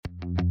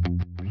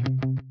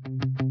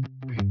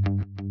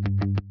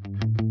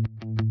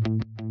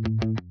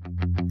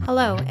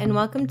Hello, and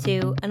welcome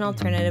to An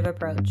Alternative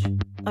Approach,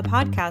 a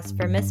podcast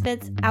for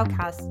misfits,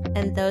 outcasts,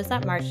 and those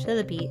that march to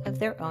the beat of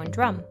their own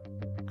drum.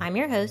 I'm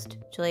your host,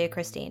 Julia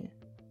Christine.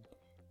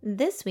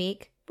 This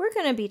week, we're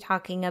going to be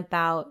talking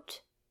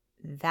about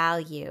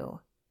value.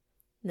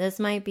 This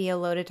might be a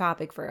loaded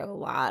topic for a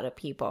lot of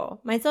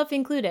people, myself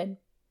included,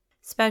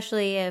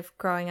 especially if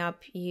growing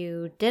up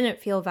you didn't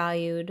feel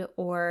valued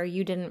or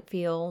you didn't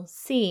feel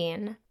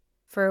seen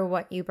for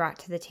what you brought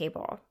to the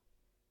table,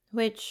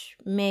 which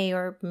may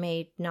or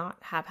may not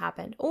have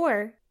happened.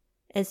 Or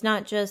it's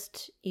not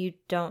just you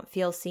don't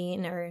feel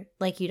seen or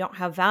like you don't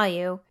have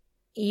value.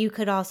 You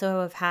could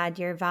also have had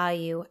your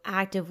value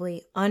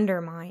actively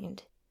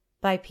undermined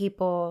by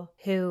people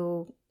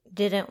who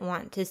didn't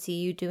want to see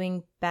you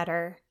doing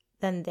better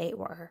than they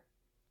were.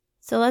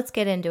 So let's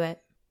get into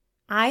it.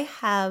 I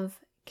have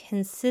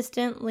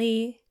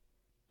consistently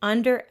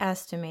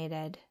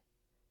underestimated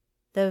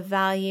the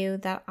value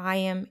that I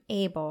am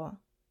able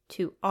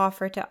to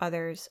offer to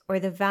others, or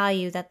the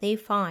value that they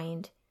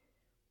find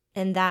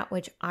in that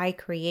which I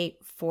create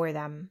for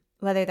them,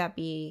 whether that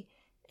be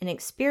an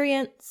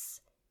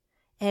experience.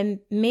 And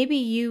maybe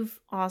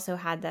you've also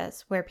had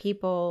this where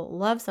people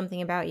love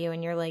something about you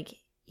and you're like,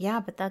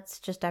 yeah, but that's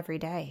just every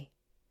day.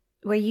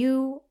 Where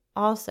you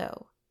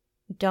also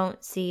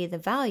don't see the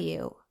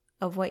value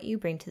of what you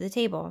bring to the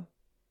table.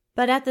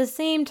 But at the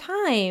same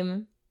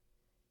time,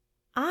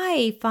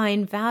 I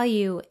find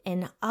value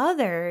in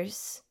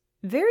others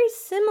very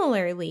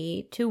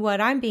similarly to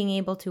what I'm being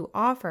able to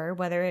offer,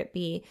 whether it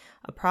be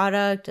a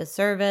product, a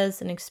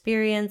service, an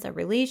experience, a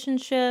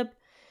relationship,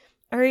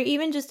 or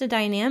even just a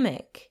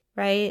dynamic,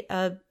 right?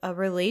 A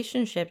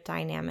relationship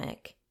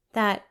dynamic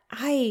that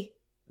I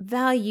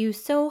value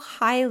so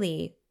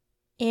highly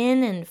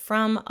in and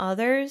from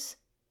others.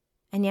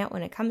 And yet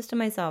when it comes to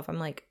myself, I'm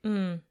like,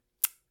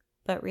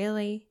 but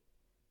really?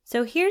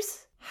 So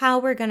here's how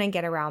we're going to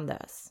get around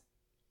this.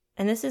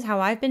 And this is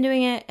how I've been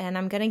doing it, and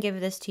I'm going to give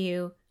this to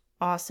you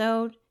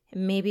also.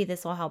 Maybe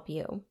this will help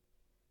you.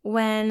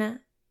 When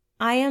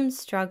I am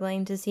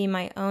struggling to see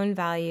my own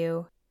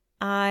value,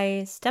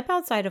 I step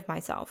outside of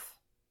myself,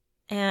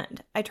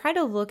 and I try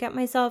to look at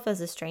myself as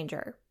a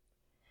stranger.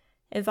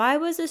 If I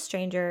was a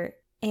stranger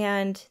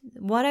and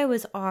what I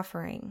was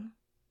offering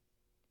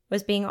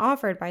was being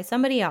offered by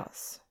somebody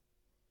else,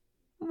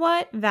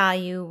 what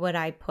value would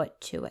I put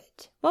to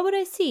it? What would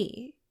I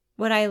see?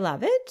 Would I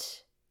love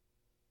it?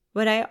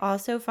 Would I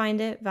also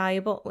find it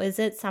valuable? Is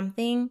it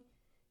something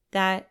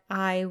that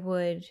I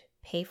would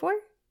pay for?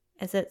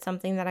 Is it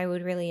something that I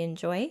would really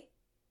enjoy?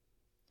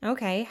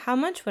 Okay, how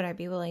much would I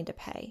be willing to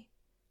pay?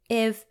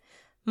 If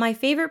my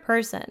favorite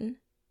person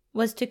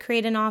was to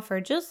create an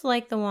offer just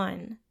like the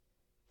one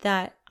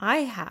that I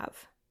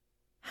have,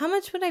 how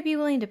much would I be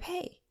willing to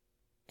pay?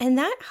 And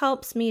that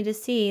helps me to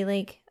see,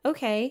 like,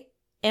 okay,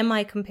 am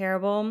I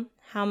comparable?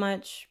 How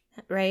much,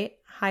 right?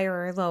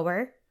 Higher or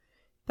lower?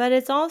 But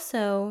it's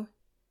also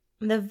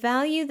the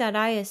value that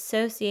I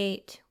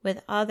associate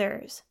with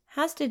others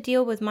has to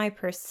deal with my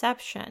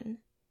perception,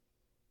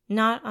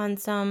 not on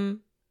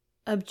some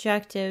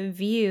objective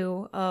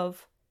view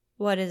of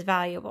what is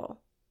valuable.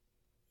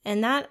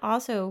 And that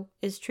also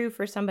is true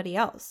for somebody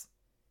else.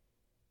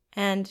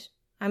 And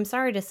I'm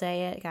sorry to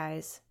say it,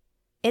 guys.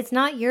 It's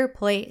not your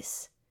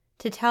place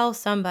to tell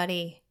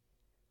somebody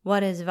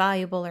what is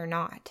valuable or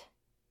not.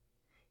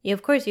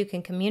 Of course, you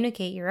can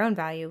communicate your own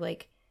value,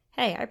 like,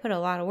 hey, I put a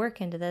lot of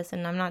work into this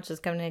and I'm not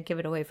just going to give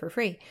it away for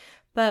free.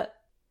 But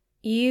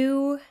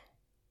you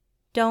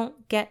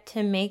don't get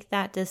to make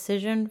that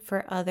decision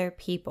for other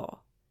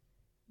people.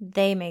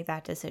 They make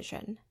that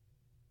decision.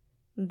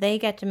 They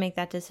get to make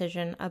that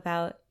decision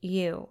about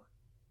you.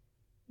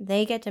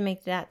 They get to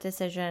make that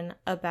decision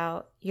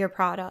about your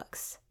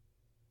products.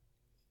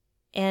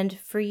 And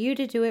for you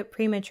to do it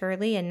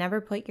prematurely and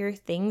never put your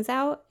things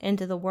out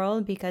into the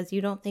world because you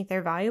don't think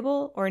they're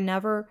valuable, or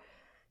never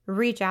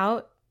reach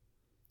out,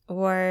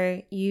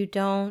 or you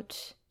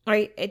don't,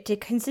 or to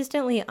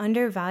consistently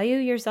undervalue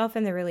yourself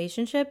in the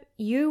relationship,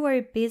 you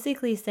are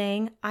basically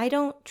saying, I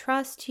don't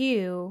trust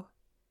you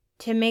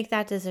to make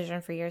that decision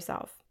for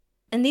yourself.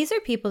 And these are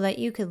people that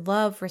you could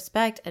love,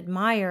 respect,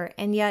 admire,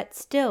 and yet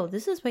still,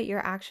 this is what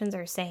your actions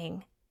are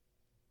saying.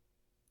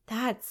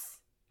 That's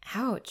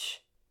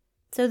ouch.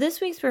 So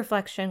this week's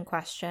reflection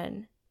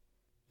question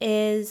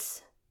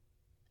is,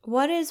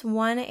 what is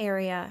one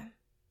area,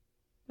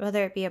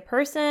 whether it be a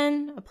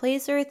person, a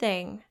place, or a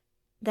thing,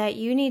 that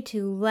you need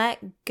to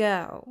let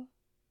go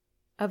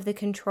of the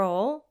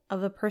control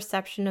of a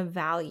perception of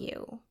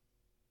value?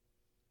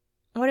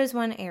 What is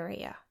one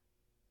area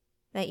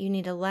that you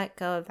need to let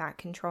go of that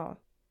control?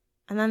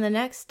 And then the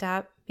next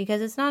step,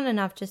 because it's not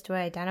enough just to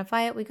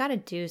identify it, we got to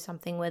do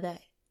something with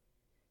it.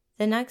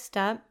 The next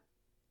step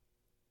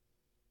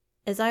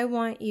is I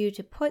want you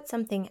to put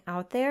something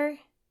out there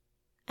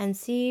and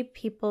see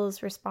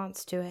people's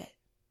response to it.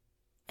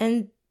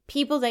 And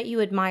people that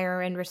you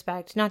admire and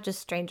respect, not just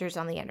strangers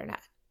on the internet.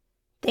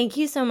 Thank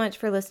you so much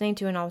for listening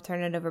to An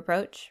Alternative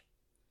Approach.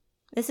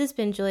 This has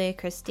been Julia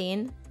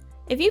Christine.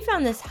 If you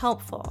found this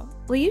helpful,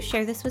 will you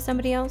share this with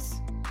somebody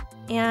else?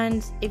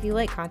 And if you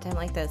like content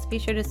like this, be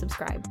sure to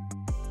subscribe.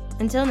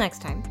 Until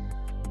next time.